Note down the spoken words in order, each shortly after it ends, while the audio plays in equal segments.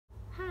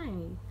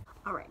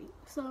Alrighty,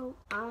 so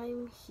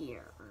I'm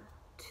here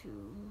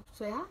to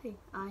say hi.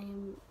 I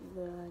am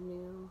the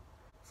new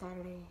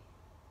Saturday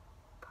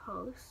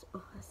post.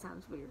 Oh, that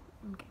sounds weird.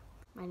 Okay.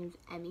 My name's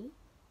Emmy.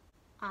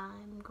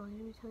 I'm going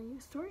to be telling you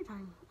a story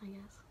time, I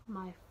guess.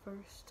 My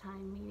first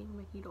time meeting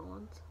Micky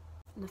Dolenz.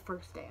 The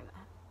first day I met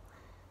him.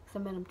 So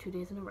I met him 2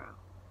 days in a row.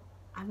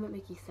 I've met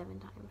Micky 7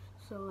 times.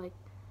 So, like,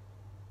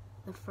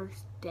 the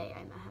first day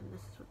I met him,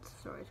 this is what the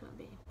story's gonna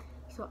be.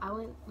 So I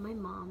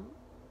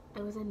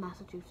was in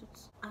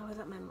Massachusetts. I was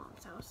at my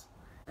mom's house.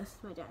 This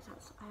is my dad's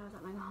house. I was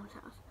at my mom's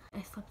house.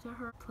 I slept at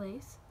her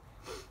place,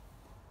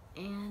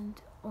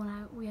 and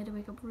we had to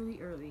wake up really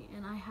early,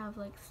 and I have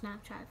like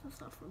Snapchats and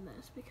stuff from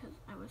this because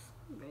I was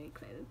very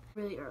excited.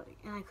 Really early,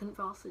 and I couldn't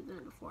fall asleep the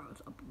night before. I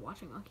was up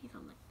watching monkeys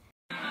all night.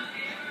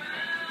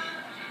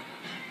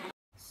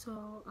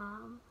 So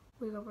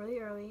we got up really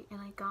early, and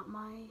I got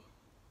my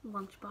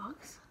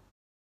lunchbox.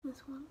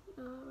 This one,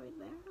 right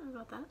there, I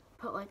got that.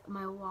 Put like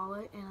my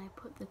wallet, and I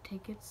put the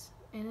tickets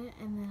in it,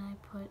 and then I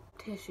put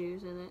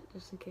tissues in it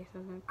just in case I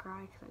was gonna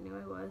cry because I knew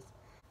I was.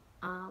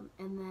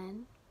 And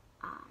then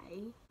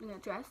I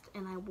got dressed,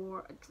 and I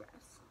wore a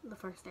dress the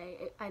first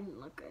day. I didn't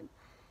look good.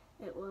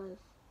 It was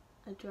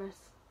a dress,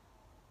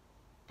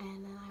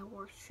 and then I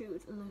wore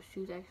shoes, and those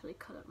shoes actually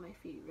cut up my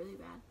feet really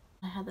bad.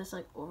 I had this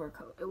like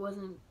overcoat. It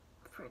wasn't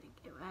pretty.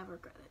 I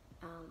regret it.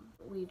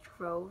 We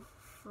drove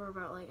for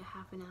about like a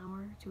half an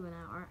hour to an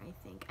hour, I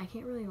think. I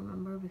can't really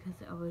remember because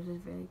I was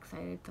just very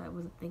excited, so I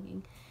wasn't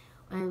thinking.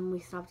 And we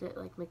stopped at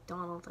like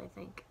McDonald's, I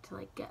think, to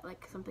like get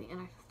like something in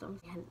our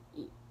systems. We hadn't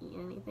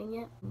eaten anything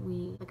yet.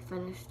 We like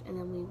finished, and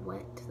then we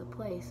went to the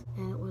place,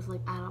 and it was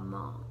like at a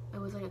mall. It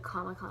was like a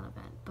Comic-Con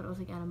event, but it was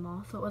like at a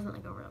mall, so it wasn't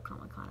like a real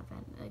Comic-Con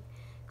event. Like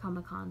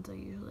Comic-Cons are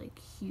usually like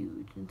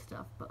huge and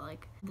stuff, but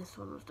like this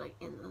one was like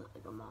in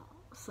like a mall.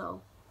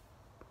 So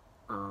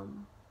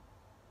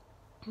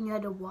you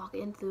had to walk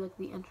in through like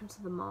the entrance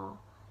of the mall,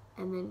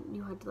 and then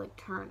you had to like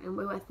turn, and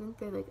I think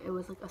they like, it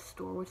was like a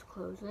store was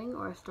closing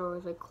or a store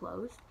was like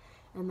closed,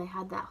 and they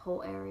had that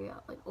whole area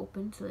like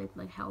open so they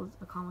like held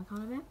a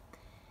Comic-Con event.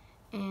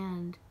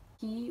 And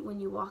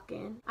when you walk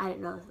in, I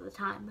didn't know this at the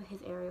time, but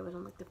his area was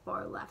on like the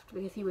far left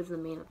because he was the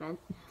main event.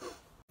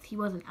 He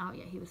wasn't out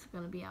yet. He was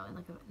gonna be out in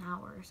like an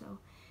hour or so,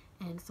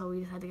 and so we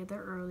just had to get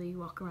there early,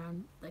 walk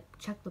around, like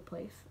check the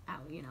place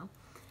out, you know.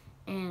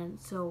 And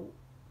so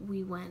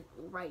we went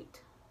right,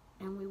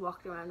 and we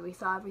walked around, and we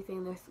saw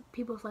everything. There's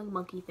people selling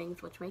monkey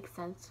things, which makes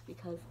sense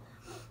because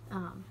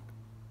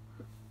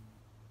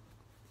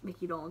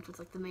Micky Dolenz was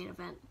like the main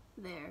event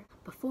there.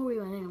 Before we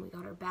went in, we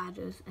got our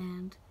badges,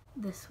 and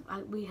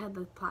we had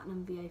the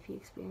Platinum VIP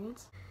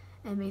experience.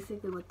 And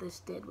basically what this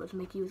did was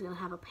Micky was going to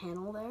have a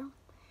panel there,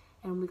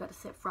 and we got to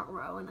sit front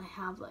row, and I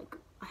have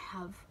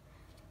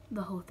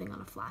the whole thing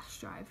on a flash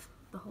drive,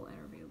 the whole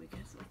interview,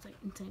 because it's like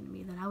insane to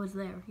me that I was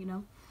there, you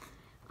know.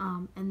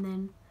 And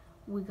then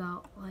we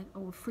got like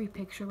a free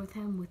picture with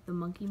him with the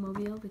monkey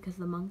mobile because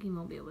the monkey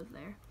mobile was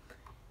there.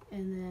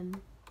 And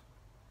then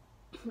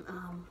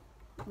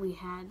we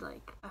had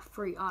like a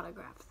free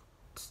autograph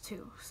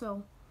too.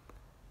 So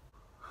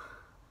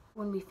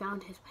when we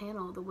found his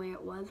panel, the way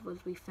it was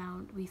we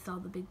saw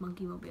the big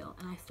monkey mobile,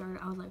 and I started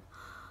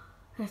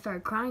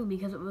crying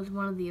because it was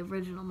one of the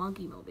original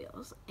monkey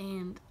mobiles.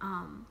 And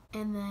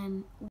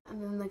then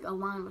like a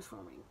line was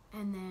forming,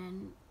 and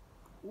then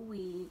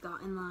we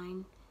got in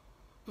line.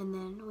 And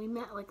then we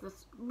met like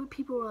this.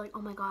 People were like,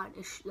 "Oh my God,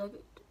 is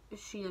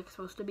she like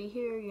supposed to be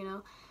here?" You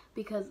know,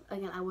 because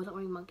again, I wasn't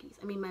wearing monkeys.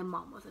 I mean, my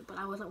mom wasn't, but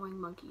I wasn't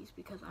wearing monkeys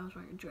because I was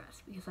wearing a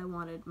dress because I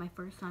wanted my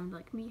first time to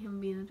like meet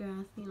him, be in a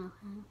dress, you know.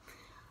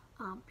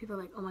 People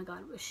were like, "Oh my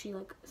God, was she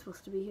like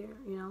supposed to be here?"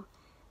 You know,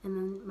 and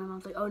then my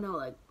mom's like, "Oh no,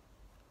 like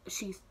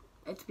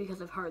it's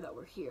because of her that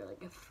we're here.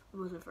 Like if it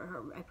wasn't for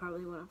her, I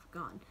probably would have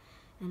gone."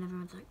 And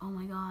everyone's like, "Oh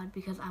my God,"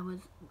 because I was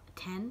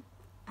 10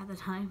 at the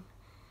time.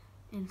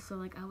 And so,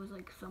 like, I was,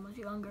 like, so much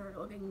younger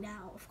looking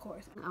now, of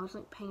course. And I was,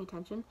 like, paying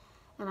attention.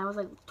 And I was,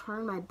 like,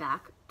 turning my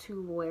back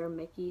to where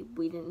Micky,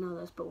 we didn't know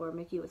this, but where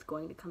Micky was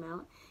going to come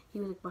out. He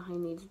was, like,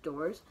 behind these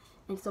doors.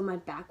 And so my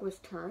back was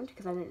turned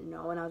because I didn't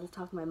know. And I was just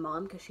talking to my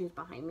mom because she was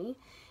behind me.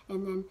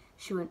 And then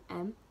she went,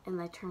 "M," and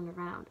I turned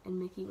around. And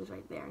Micky was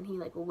right there. And he,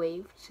 like,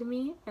 waved to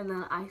me. And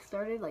then I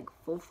started, like,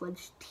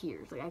 full-fledged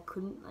tears. Like, I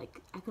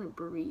couldn't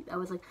breathe. I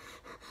was, like,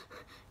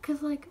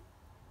 because, like,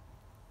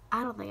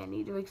 I don't think I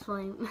need to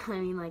explain. I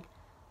mean,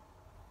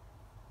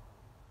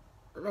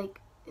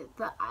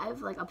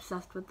 I've like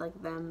obsessed with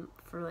like them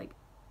for like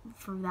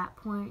from that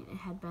point it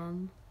had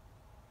been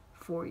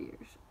 4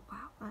 years.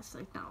 Wow, that's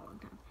like not a long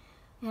time.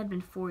 It had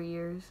been 4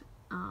 years,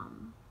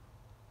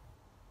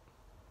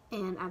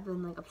 and I've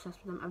been like obsessed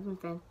with them. I've been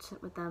fans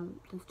with them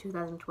since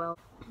 2012.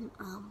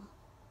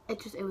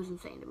 It was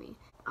insane to me,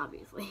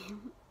 obviously.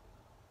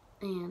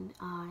 And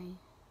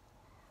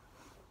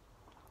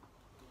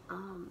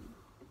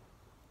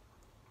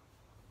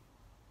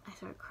I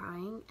started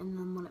crying, and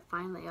then when it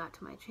finally got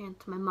to my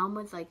chance, my mom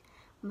was like,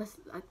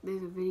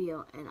 there's a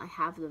video, and I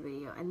have the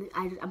video, and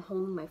I'm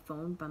holding my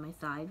phone by my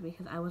side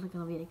because I wasn't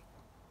gonna be like,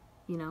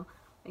 you know,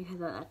 because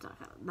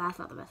that's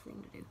not the best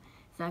thing to do.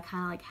 So I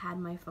kind of like had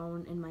my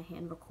phone in my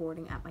hand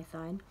recording at my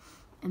side.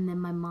 And then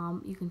my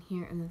mom, you can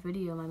hear in the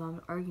video, my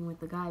mom's arguing with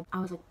the guy. I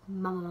was like,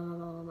 mom, mom, mom,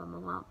 mom, mom,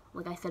 mom, mom.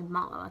 Like I said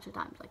mom a bunch of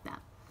times like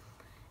that.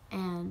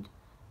 And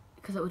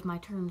because it was my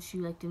turn, she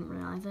like didn't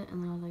realize it.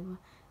 And then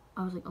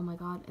I was like, oh my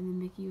god. And then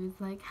Mickey was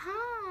like,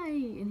 hi.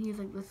 And he was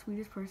like the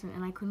sweetest person.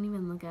 And I couldn't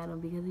even look at him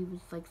because he was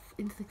like,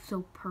 it's like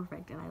so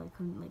perfect. And I like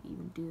couldn't like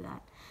even do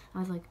that. I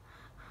was like,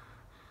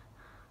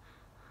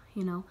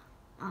 you know.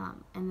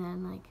 And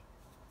then like,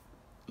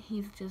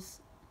 he's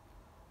just,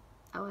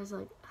 I was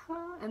like,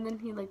 huh? And then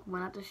he like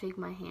went out to shake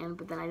my hand,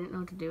 but then I didn't know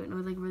what to do, and it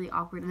was like really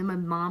awkward. And then my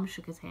mom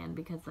shook his hand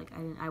because like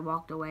I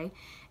walked away,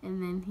 and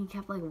then he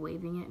kept like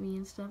waving at me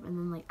and stuff. And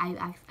then like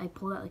I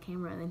pulled out the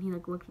camera, and then he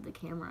like looked at the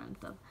camera and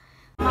stuff.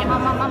 There you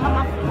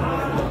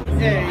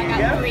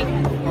go.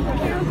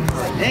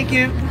 Thank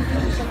you.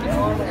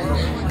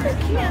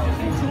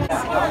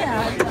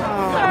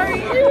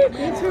 Sorry.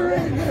 It's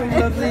alright.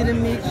 Lovely to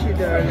meet you,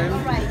 darling.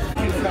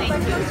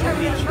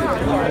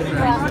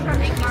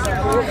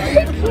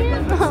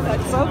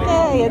 It's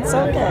okay. It's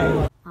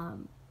okay.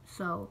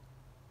 So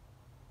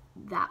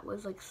that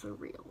was like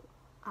surreal.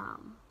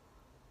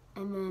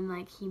 And then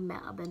like he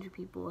met a bunch of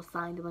people,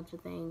 signed a bunch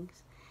of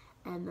things,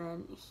 and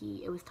then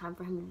it was time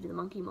for him to do the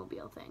monkey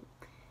mobile thing.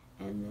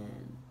 And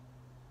then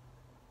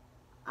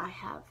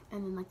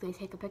like they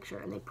take a picture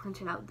and they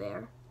print it out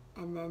there,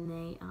 and then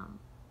they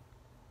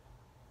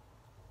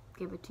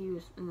give it to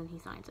you, and then he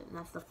signs it, and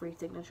that's the free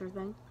signature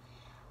thing.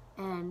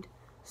 And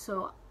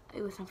so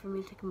it was time for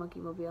me to take a monkey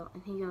mobile,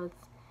 and he goes,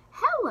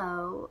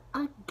 hello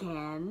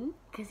again,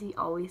 because he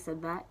always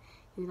said that.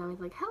 He was always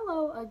like,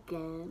 hello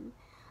again.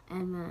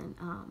 And then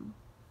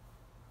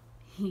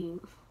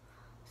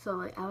so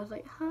like I was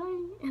like, hi,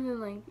 and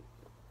then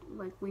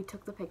like we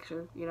took the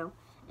picture, you know,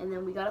 and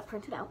then we got it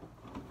printed out.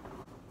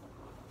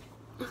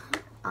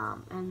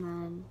 And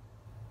then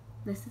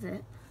this is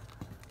it.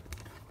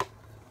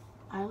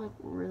 I look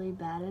really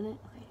bad in it.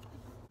 Okay.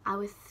 I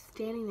was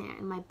standing there,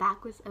 and my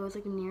back was, I was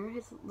like near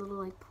his little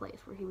like place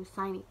where he was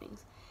signing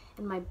things,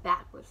 and my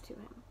back was to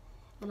him.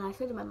 And I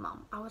said to my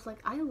mom, I was like,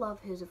 I love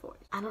his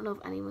voice. I don't know if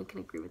anyone can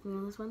agree with me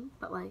on this one,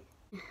 but like,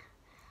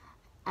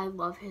 I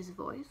love his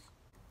voice.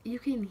 You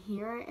can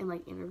hear it in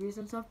like interviews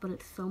and stuff, but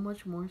it's so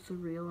much more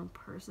surreal in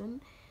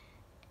person.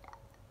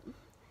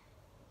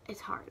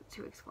 It's hard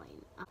to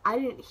explain. I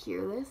didn't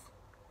hear this,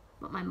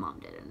 but my mom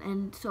didn't.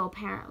 And so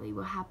apparently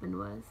what happened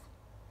was,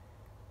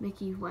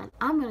 Mickey went,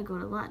 I'm gonna go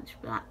to lunch,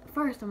 but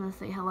first I'm gonna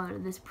say hello to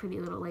this pretty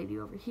little lady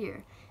over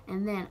here.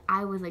 And then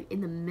I was like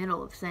in the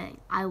middle of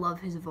saying, I love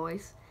his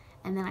voice.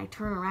 And then I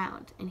turn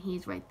around and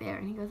he's right there,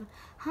 and he goes,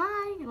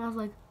 hi. And I was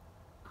like,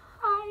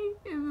 hi.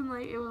 And then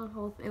like, it was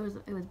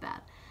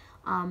bad.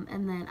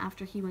 And then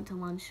after he went to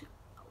lunch,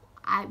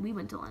 we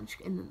went to lunch,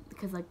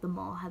 because like the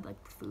mall had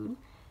like food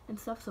and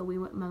stuff. So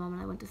my mom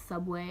and I went to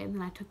Subway, and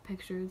then I took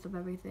pictures of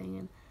everything,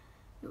 and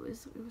it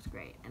was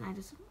great. And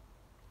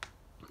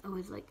it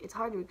was like, it's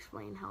hard to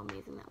explain how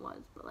amazing that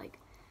was, but like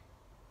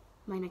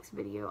my next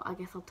video, I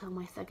guess I'll tell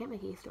my second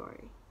Mickey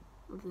story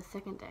of the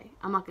second day.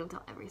 I'm not gonna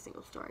tell every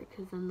single story,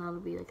 because then that'll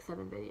be like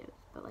 7 videos,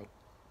 but like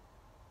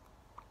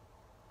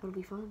it'll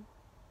be fun.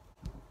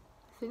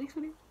 See you next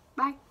video.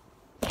 Bye.